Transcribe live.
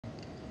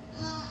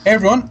Hey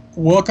everyone,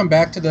 welcome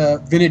back to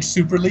the Vintage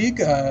Super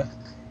League.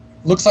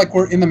 Looks like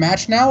we're in the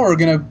match now. We're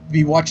going to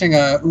be watching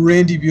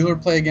Randy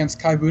Buehler play against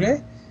Kai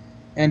Budde.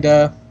 And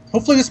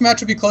hopefully this match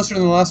will be closer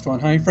than the last one,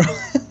 huh?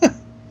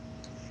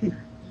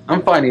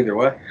 I'm fine either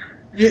way.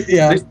 At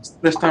Yeah.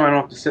 least this time I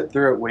don't have to sit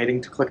through it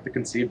waiting to click the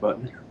concede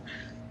button.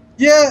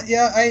 Yeah.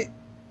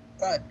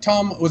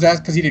 Tom was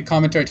asked, because he did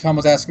commentary, Tom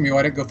was asking me why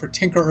I didn't go for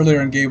Tinker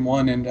earlier in game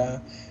one. And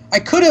I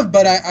could have,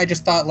 but I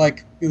just thought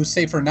like it was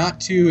safer not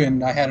to,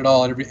 and I had it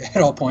all at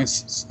all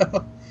points.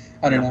 So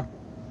I don't know.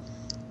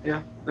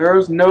 Yeah,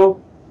 there's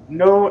none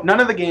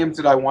of the games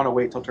that I want to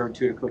wait till turn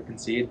two to click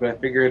concede, but I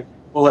figured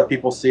we'll let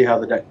people see how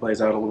the deck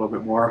plays out a little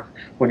bit more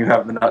when you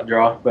have the nut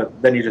draw.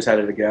 But then you just had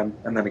it again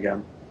and then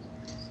again.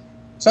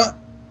 So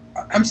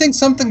I'm seeing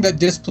something that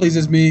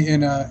displeases me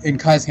in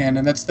Kai's hand,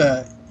 and that's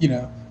the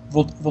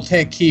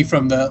voltaic key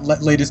from the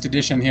latest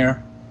edition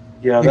here.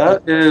 Yeah,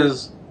 that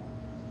is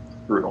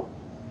brutal.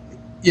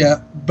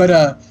 Yeah,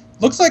 but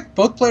looks like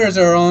both players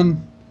are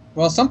on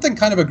something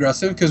kind of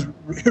aggressive because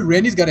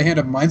Randy's got a hand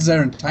of Mind's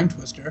Desire and Time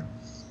Twister.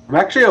 I'm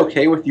actually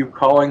okay with you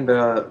calling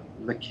the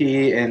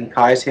key in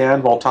Kai's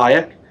hand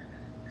voltaic,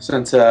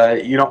 since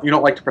you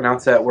don't like to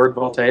pronounce that word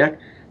voltaic.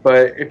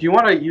 But if you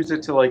want to use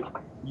it to like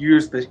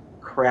use the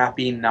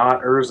crappy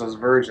not Urza's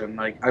version,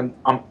 like I'm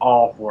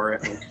all for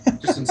it.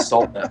 Like, just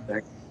insult that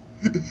thing.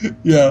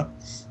 Yeah.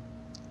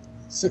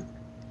 So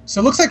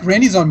it looks like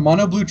Randy's on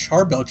Mono Blue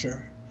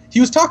Charbelcher. He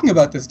was talking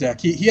about this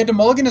deck. He had to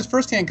mulligan his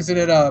first hand because it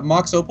had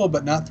Mox Opal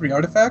but not 3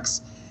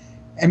 artifacts.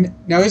 And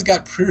now he's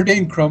got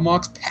Preordained Chrome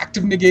Mox, Pact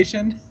of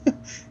Negation.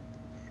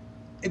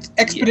 It's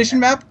Expedition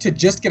map to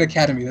just get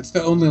Academy. That's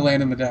the only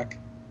land in the deck.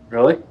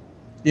 Really?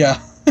 Yeah.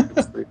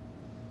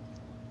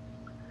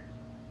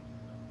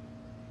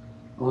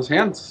 Well, his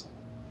hands.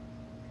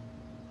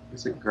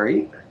 Is it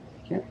great?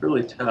 I can't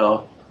really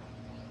tell.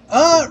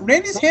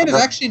 Randy's hand is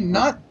actually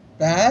not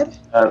bad.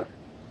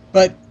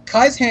 But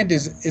Kai's hand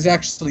is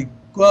actually,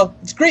 well,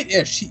 it's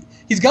great-ish.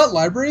 He's got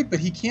Library, but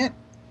he can't.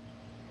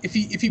 If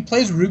he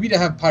plays Ruby to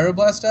have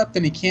Pyroblast up,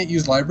 then he can't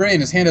use Library,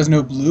 and his hand has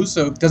no blue,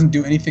 so it doesn't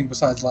do anything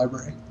besides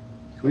Library.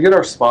 Can we get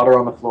our spotter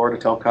on the floor to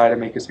tell Kai to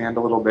make his hand a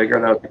little bigger?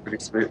 That would be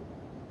pretty sweet.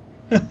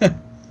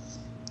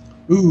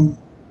 Ooh.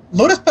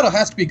 Lotus Petal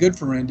has to be good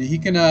for Randy. He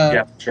can...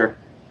 Yeah, sure.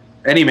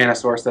 Any mana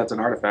source that's an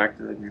artifact.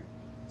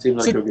 Seems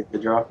like it'll be a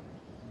good draw.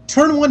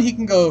 Turn 1, he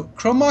can go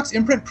Chrome Mox,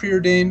 Imprint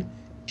Preordain,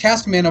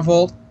 cast Mana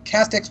Vault,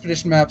 cast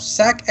Expedition Map,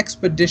 sack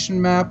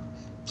Expedition Map,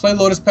 play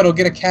Lotus Petal,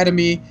 get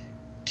Academy,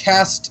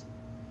 cast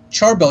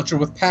Charbelcher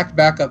with Pact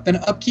backup, then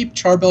upkeep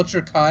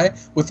Charbelcher Kai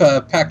with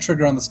a Pact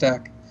trigger on the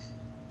stack.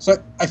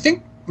 So I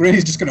think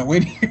Randy's just going to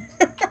win here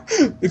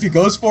if he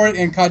goes for it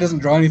and Kai doesn't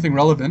draw anything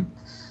relevant.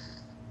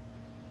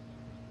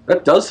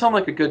 That does sound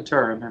like a good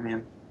turn. I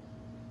mean,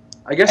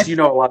 I guess you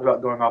know a lot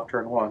about going off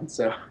turn 1,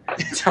 so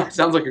it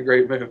sounds like a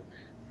great move.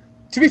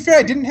 To be fair,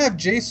 I didn't have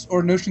Jace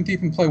or Notion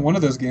Thief in play one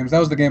of those games. That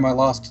was the game I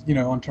lost,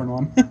 on turn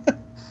 1.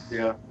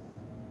 Yeah. It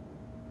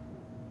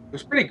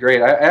was pretty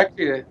great. I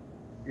actually,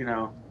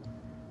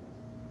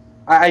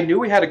 I knew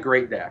we had a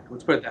great deck.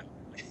 Let's put it that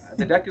way.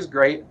 The deck is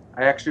great.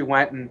 I actually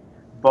went and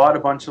bought a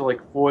bunch of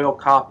like foil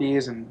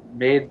copies and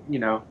made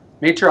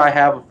sure I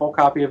have a full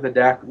copy of the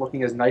deck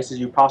looking as nice as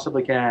you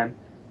possibly can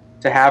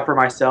to have for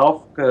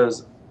myself,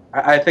 because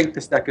I think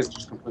this deck is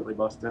just completely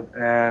busted.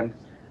 And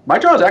my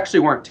draws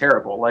actually weren't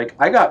terrible. Like,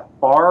 I got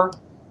far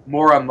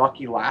more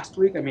unlucky last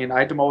week. I mean, I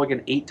had to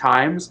mulligan 8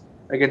 times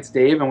against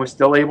Dave and was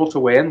still able to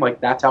win. Like,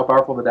 that's how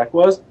powerful the deck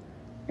was.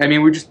 I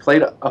mean, we just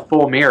played a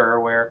full mirror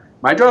where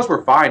my draws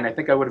were fine. I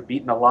think I would have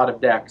beaten a lot of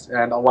decks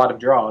and a lot of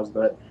draws,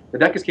 but the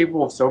deck is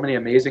capable of so many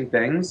amazing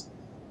things,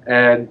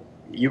 and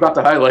you got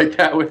to highlight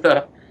that with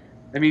I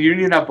mean, you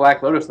didn't even have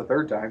Black Lotus the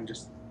third time,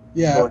 just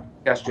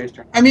cast Jace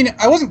turn. I mean,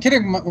 I wasn't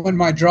kidding when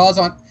my draws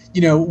on,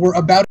 were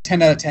about a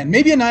 10 out of 10.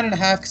 Maybe a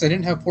 9.5 because I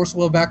didn't have Force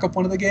Will backup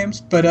one of the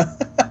games, but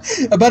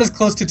about as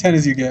close to 10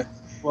 as you get.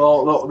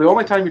 Well, the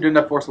only time you didn't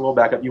have Force Will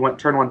backup, you went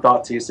turn 1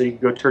 Thoughtseize, so you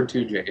could go turn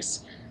 2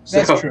 Jace.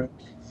 So, that's true.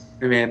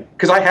 I mean,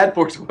 because I had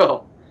Force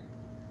Will.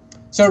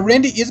 So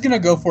Randy is going to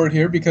go for it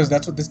here because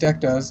that's what this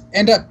deck does.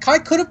 And Kai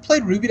could have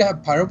played Ruby to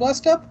have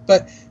Pyroblast up,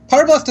 but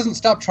Pyroblast doesn't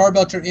stop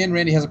Charbelcher, and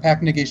Randy has a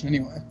Pact Negation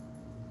anyway.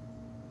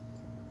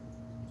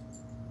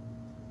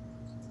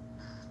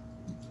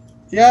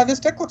 Yeah, this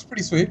deck looks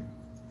pretty sweet.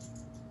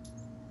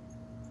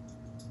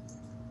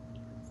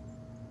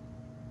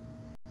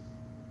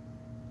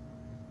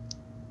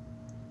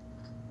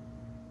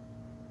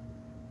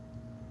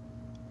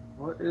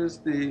 What is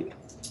the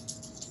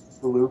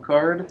blue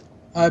card?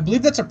 I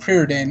believe that's a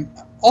Preordain.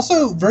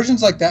 Also,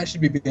 versions like that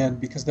should be banned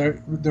because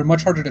they're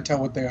much harder to tell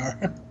what they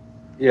are.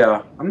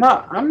 Yeah,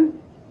 I'm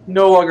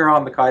no longer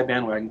on the Kai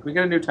bandwagon. Can we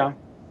get a new town?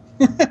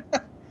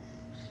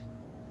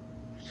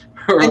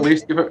 Or at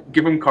least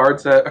give him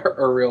cards that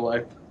are real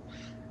life.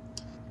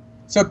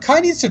 So Kai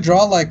needs to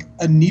draw like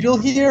a Needle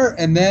here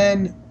and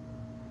then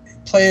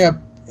play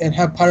and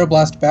have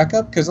Pyroblast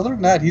backup, because other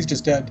than that, he's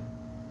just dead.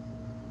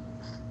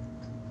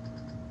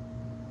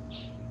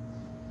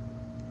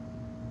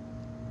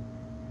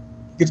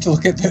 Gets to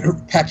look at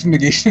the Pact of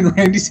Negation in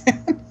Randy's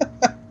hand.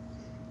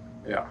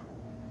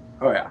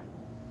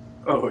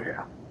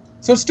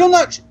 So it's still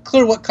not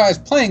clear what Kai's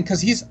playing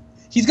because he's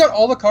got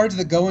all the cards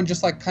that go in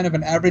just like kind of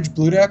an average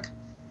blue deck.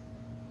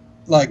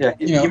 Like, Yeah,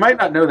 you know, you might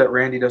not know that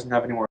Randy doesn't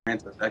have any more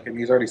lands in his deck, and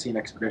he's already seen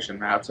Expedition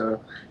Map,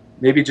 so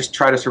maybe just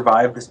try to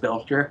survive this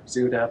Belcher,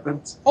 see what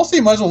happens. Also,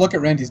 you might as well look at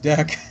Randy's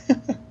deck.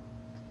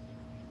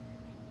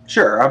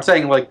 Sure, I'm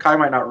saying, like, Kai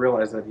might not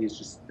realize that he's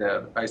just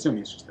dead. I assume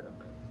he's just dead.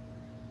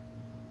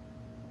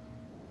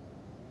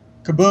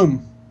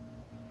 Kaboom.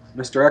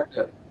 Misdirect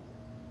it.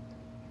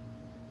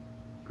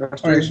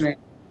 Restoration. Right.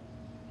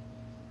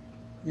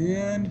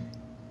 And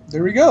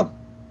there we go.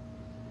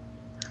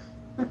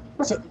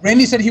 So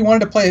Randy said he wanted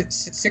to play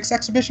 6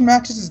 exhibition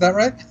matches. Is that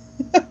right?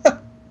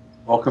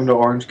 Welcome to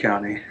Orange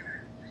County.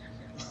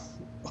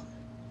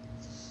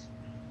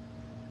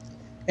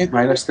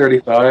 Minus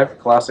 35,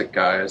 classic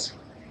guys.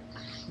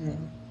 Yeah.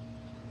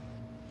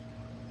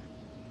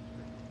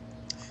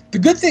 The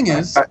good thing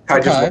is, I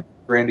just look at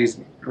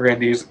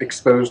Randy's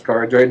exposed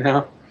cards right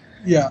now.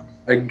 Yeah,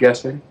 I'm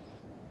guessing.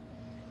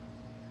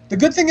 the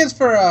good thing is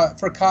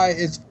for Kai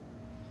is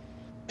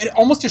it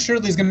almost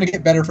assuredly is going to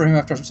get better for him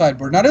after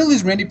sideboard. Not only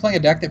is Randy playing a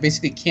deck that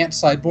basically can't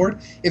sideboard,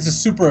 it's a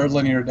super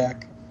linear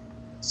deck.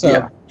 So,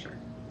 yeah, sure.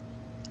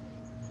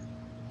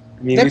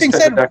 I mean, that these being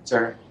type said, of decks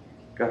are.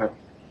 Go ahead.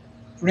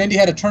 Randy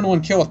had a turn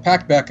 1 kill with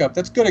pack backup.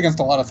 That's good against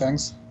a lot of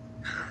things.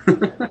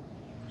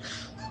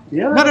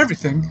 Yeah. Not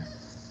everything.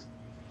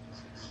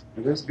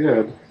 It is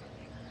good.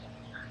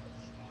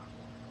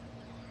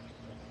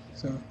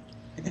 So,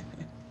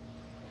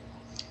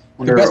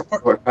 Wonder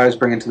what guys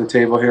bringing to the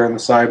table here on the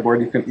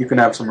sideboard. You can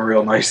have some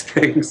real nice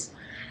things.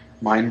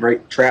 Mind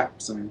break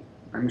traps, and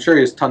I'm sure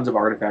he has tons of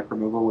artifact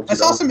removal. Which I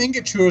saw some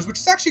ingot chewers, which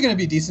is actually going to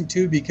be decent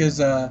too, because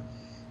I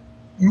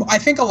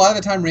think a lot of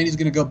the time Randy's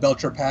going to go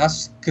Belcher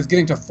pass, because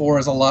getting to 4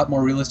 is a lot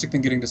more realistic than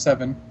getting to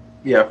 7.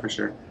 Yeah, for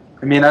sure.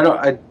 I mean,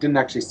 I didn't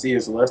actually see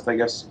his list. I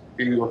guess,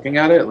 are you looking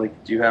at it?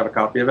 Like, do you have a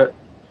copy of it?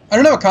 I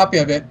don't have a copy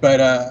of it, but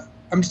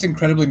I'm just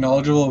incredibly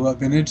knowledgeable about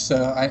Vintage, so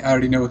I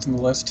already know what's in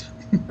the list.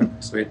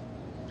 Sweet.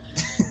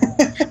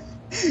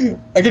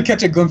 I could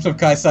catch a glimpse of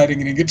Kai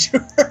sighting an ingot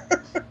chewer.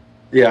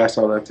 Yeah, I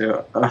saw that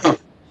too.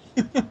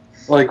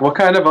 Like, what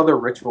kind of other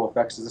ritual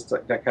effects does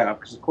this deck have?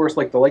 Because, of course,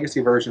 like, the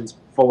Legacy version's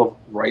full of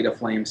Rite of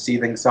Flame,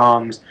 Seething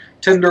Songs,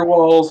 Tinder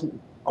Walls,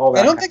 all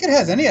that. I don't think it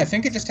has any. I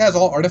think it just has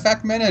all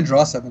artifact mana and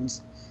draw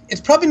 7s.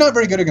 It's probably not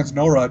very good against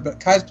No Rod, but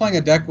Kai's playing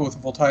a deck with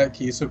Voltaic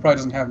Key, so it probably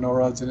doesn't have No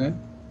Rods in it.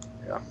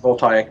 Yeah,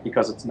 Voltaic,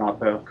 because it's not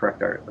the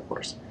correct art, of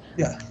course.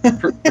 Yeah.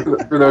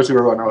 for those who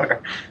are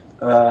unaware.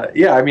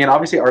 Yeah, I mean,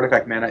 obviously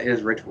artifact mana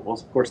is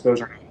rituals. Of course,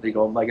 those are not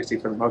legal in Legacy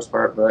for the most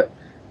part, but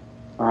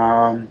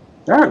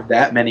there aren't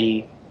that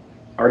many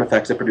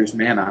artifacts that produce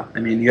mana. I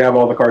mean, you have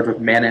all the cards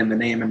with mana in the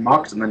name and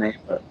mox in the name,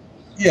 but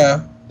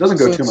yeah, it doesn't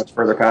go too much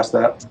further past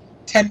that.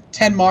 10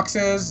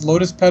 Moxes,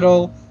 Lotus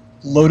Petal,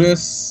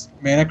 Lotus,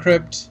 Mana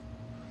Crypt.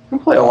 You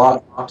can play a lot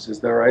of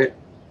moxes, though, right?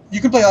 You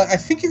can play, I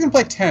think you can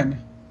play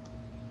 10.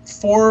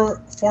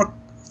 Four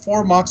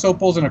Mox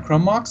Opals and a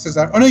Chrome Mox? Is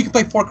that? Oh no, you can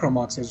play 4 Chrome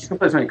Moxes. You can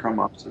play as many Chrome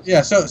Moxes.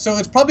 Yeah, so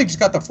it's probably just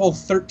got the full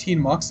 13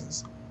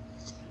 Moxes.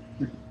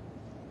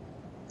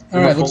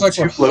 Alright, looks like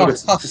we're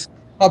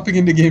hopping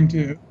into game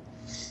 2.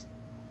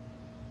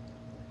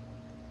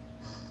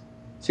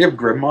 So you have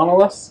Grim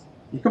Monoliths?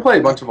 You can play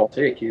a bunch of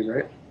Voltaic Keys,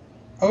 right?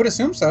 I would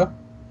assume so.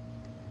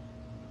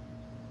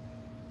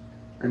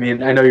 I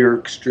mean, I know you're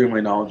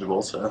extremely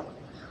knowledgeable, so...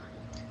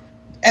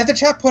 As the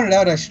chat pointed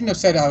out, I shouldn't have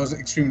said I was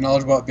extremely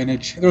knowledgeable about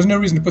Vintage. There was no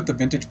reason to put the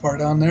Vintage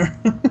part on there.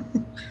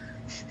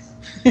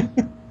 I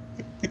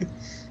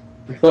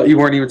thought you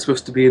weren't even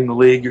supposed to be in the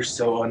league. You're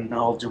so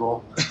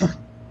unknowledgeable.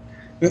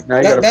 Now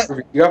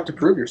you have to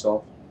prove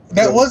yourself.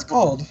 That was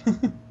called.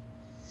 One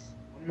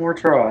more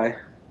try.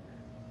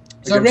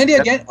 So Randy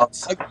again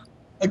is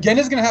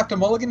going to have to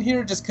mulligan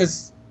here just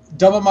because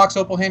double Mox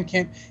Opal hand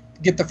can't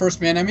get the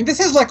first mana. I mean, this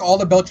is like all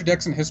the Belcher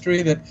decks in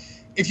history that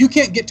if you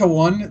can't get to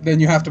 1, then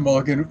you have to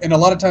mulligan, and a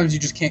lot of times you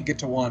just can't get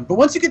to 1. But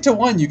once you get to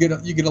 1, you get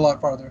a lot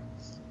farther.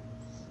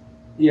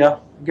 Yeah,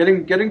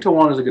 getting to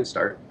 1 is a good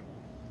start.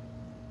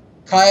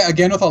 Kai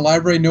again with a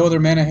library, no other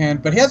mana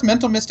hand, but he has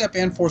Mental Misstep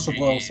and Force of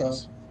Will. So,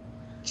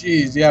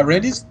 jeez, yeah,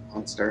 Randy's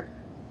monster.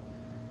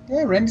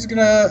 Yeah, Randy's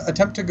gonna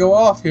attempt to go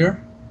off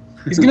here.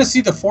 He's gonna see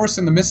the Force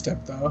in the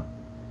Misstep though.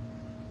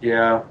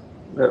 Yeah,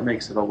 that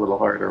makes it a little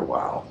harder.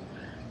 Wow,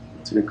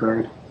 that's a good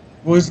card.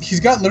 Well,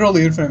 he's got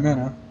literally infinite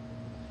mana.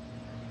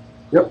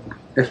 Yep,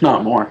 if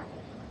not more.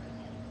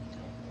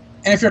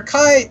 And if you're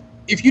Kai,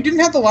 if you didn't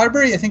have the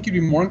library, I think you'd be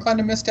more inclined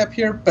to misstep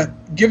here, but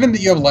given that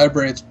you have a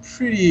library, it's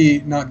pretty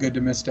not good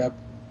to misstep.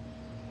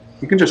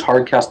 You can just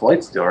hard cast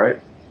Blightsteel,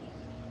 right?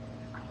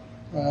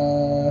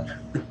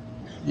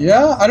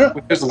 Yeah, I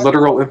don't... There's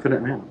literal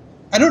infinite mana.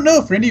 I don't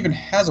know if Randy even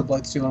has a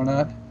Blightsteel or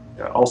not.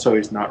 Yeah, also,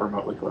 he's not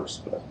remotely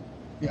close, but...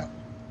 Yeah.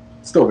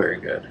 Still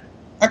very good.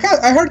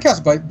 I hard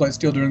cast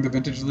Blightsteel during the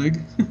Vintage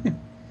League.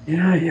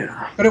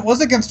 Yeah. But it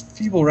was against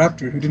Feeble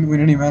Raptor, who didn't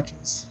win any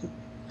matches.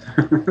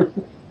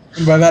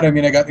 And by that I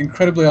mean I got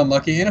incredibly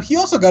unlucky, and he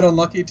also got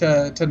unlucky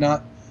to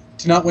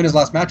not win his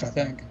last match, I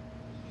think.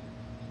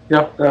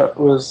 Yeah, that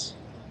was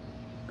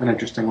an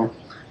interesting one.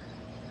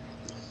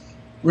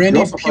 You Randy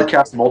also probably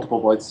cast multiple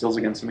Blight Steals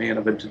against me in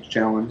a vintage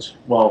challenge.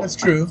 Well, That's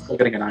true. I'm still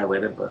getting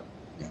annihilated, but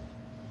Yeah.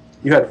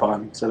 you had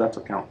fun, so that's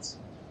what counts.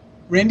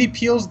 Randy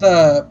peels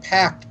the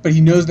Pact, but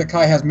he knows that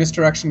Kai has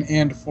Misdirection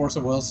and Force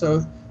of Will,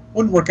 so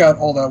wouldn't work out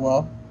all that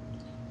well.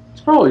 He's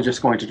probably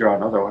just going to draw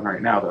another one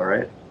right now, though,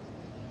 right?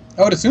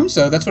 I would assume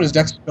so. That's what his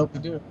deck's built to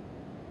do.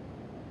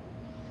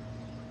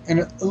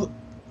 And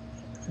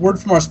word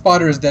from our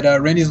spotter is that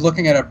Randy's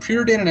looking at a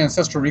Preordain and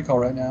Ancestral Recall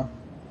right now.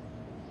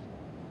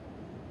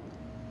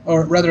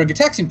 Or rather, a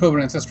Gitaxian Probe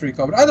and Ancestral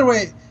Recall. But either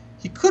way,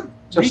 he could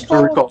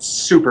Ancestral Recall's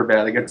super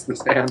bad against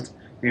this hand.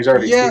 He's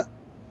already yeah.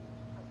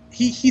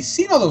 He's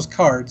seen all those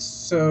cards,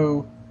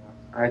 so...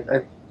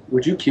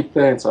 Would you keep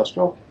the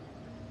Ancestral?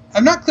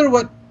 I'm not clear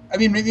what... I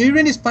mean, maybe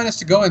Randy's plan is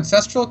to go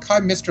Ancestral, Kai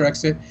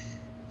misdirects it,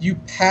 you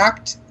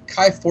Pact,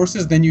 Kai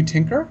forces, then you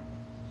Tinker?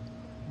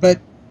 But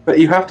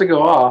you have to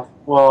go off.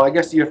 Well, I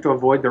guess you have to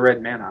avoid the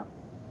red mana.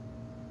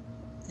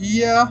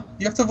 Yeah,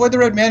 you have to avoid the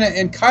red mana,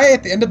 and Kai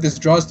at the end of this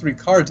draws 3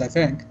 cards, I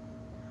think.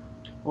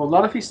 Well,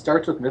 not if he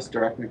starts with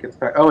Misdirect and gets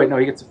back. Oh, wait, no,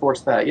 he gets to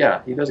force that.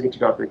 Yeah, he does get to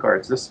draw 3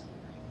 cards. This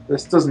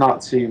does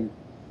not seem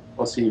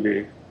plus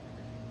EV.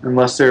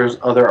 Unless there's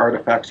other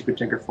artifacts you could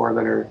tinker for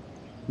that are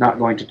not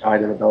going to die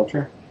to the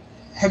Belcher.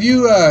 Have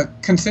you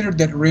considered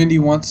that Randy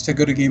wants to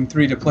go to Game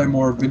 3 to play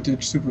more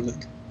Vintage Super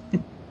League?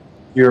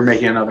 You're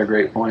making another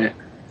great point.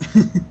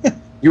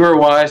 You were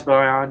wise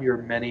beyond your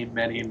many,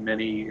 many,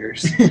 many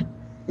years.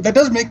 But that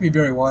does make me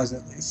very wise,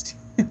 at least.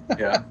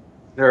 Yeah,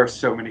 there are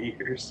so many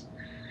years.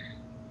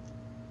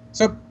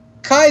 So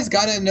Kai's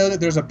got to know that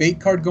there's a bait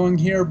card going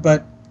here,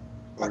 but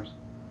I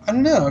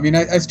don't know. I mean,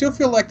 I still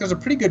feel like there's a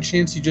pretty good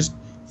chance you just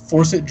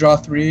force it, draw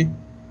 3.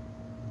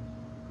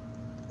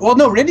 Well,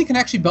 no, Randy can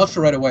actually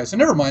Belcher right away, so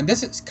never mind.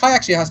 Kai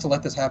actually has to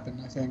let this happen,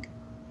 I think.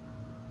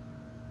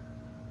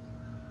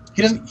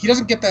 He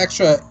doesn't get an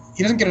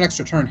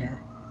extra turn here.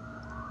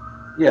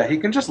 Yeah, he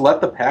can just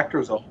let the Pact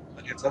resolve,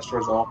 the Ancestral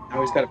resolve.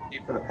 Now he's got to pay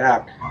for the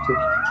Pact. So if he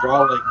can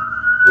draw like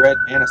red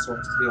mana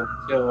source to be able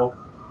to kill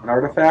an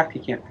artifact, he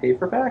can't pay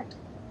for Pact.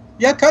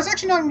 Yeah, Kai's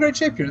actually not in great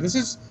shape here.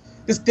 This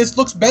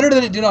looks better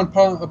than it did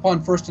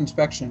upon first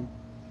inspection.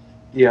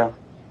 Yeah.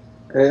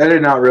 I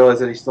did not realize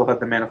that he still had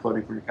the mana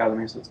floating from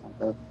Academy, so it's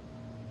not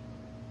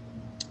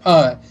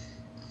bad.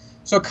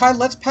 So Kai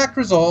lets Pact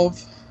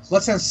resolve,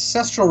 lets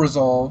Ancestral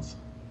resolve,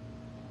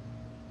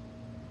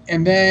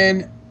 and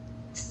then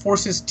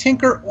forces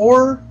Tinker,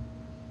 or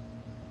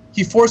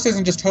he forces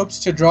and just hopes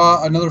to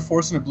draw another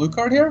force and a blue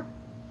card here?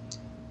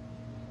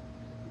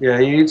 Yeah,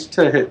 he needs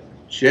to hit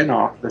Jin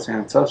off this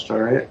Ancestral,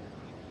 right?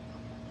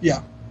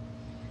 Yeah.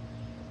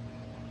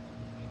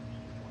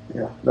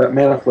 Yeah, that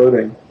mana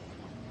floating.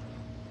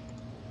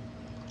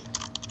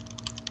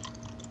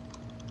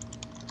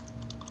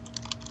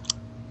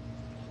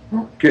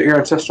 Get your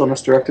Ancestral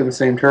misdirected the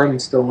same turn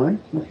and still win?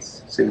 That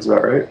seems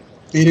about right.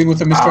 Beating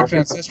with a misdirected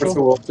Ancestral?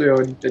 Will too,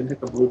 and didn't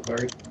hit the blue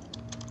card.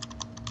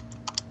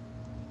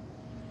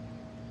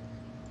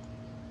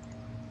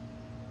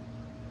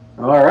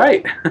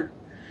 Alright.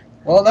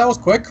 Well, that was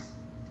quick.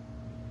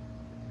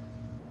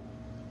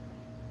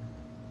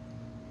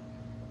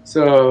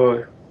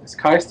 So, is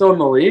Kai still in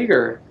the league,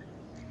 or?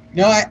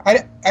 No,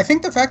 I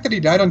think the fact that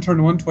he died on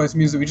turn 1 twice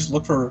means that we just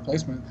look for a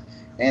replacement.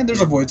 And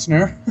there's a Void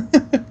Snare.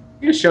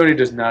 Shoney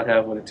does not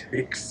have what it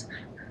takes.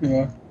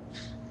 Yeah.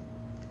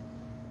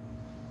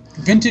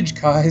 Vintage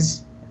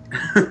Kais.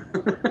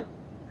 That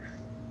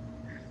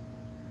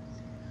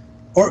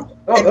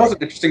was an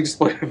interesting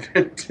display of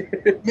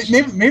vintage.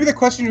 Maybe the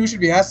question we should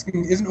be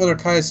asking isn't whether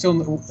Kai is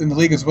still in the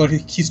league, as whether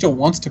he still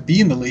wants to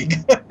be in the league.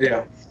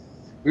 Yeah.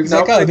 We've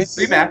now played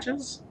 3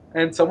 matches,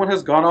 and someone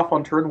has gone off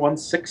on turn 1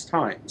 6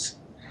 times.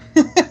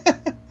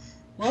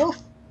 Well,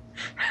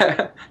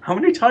 how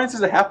many times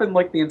has it happened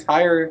like the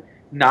entire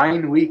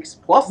 9 weeks,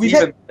 plus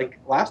like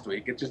last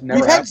week? It just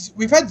never happened.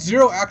 We've had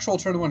 0 actual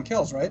turn 1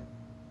 kills, right?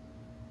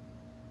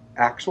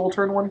 Actual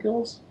turn 1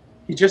 kills?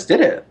 He just did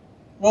it.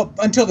 Well,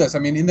 until this, I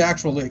mean, in the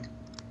actual league.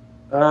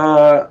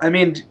 I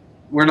mean,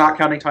 we're not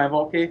counting Time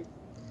Vault Key?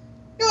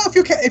 No,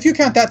 if you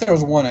count that, there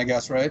was 1, I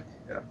guess, right?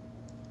 Yeah.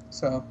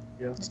 So,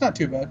 yeah, it's not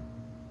too bad.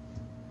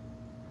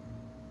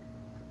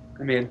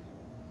 I mean,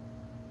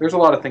 there's a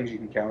lot of things you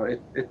can count.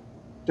 It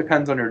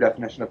depends on your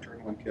definition of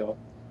turn 1 kill.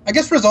 I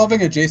guess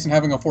resolving a Jason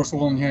having a Force of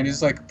Will in hand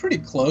is like pretty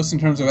close in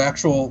terms of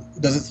actual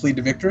does it lead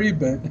to victory,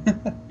 but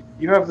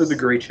you have the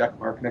degree check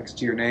mark next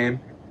to your name,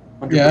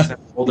 100%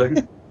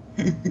 holding.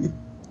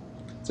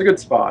 It's a good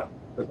spot,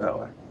 put it that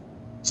way.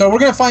 So we're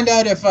gonna find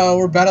out if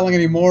we're battling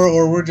anymore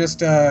or we're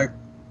just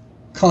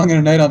calling it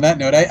a night on that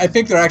note. I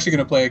think they're actually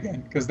gonna play again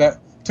because that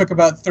took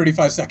about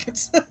 35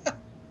 seconds.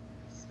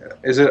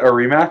 Is it a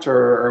rematch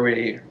or are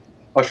we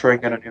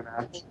ushering in a new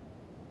match?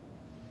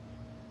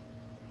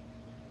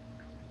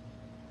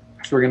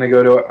 So we're going to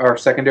go to our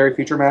secondary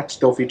feature match,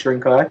 still featuring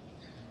Kai.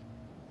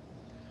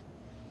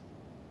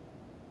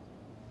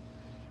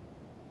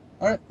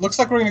 All right, looks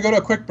like we're going to go to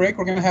a quick break.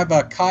 We're going to have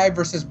Kai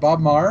versus Bob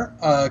Maher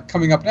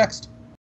coming up next.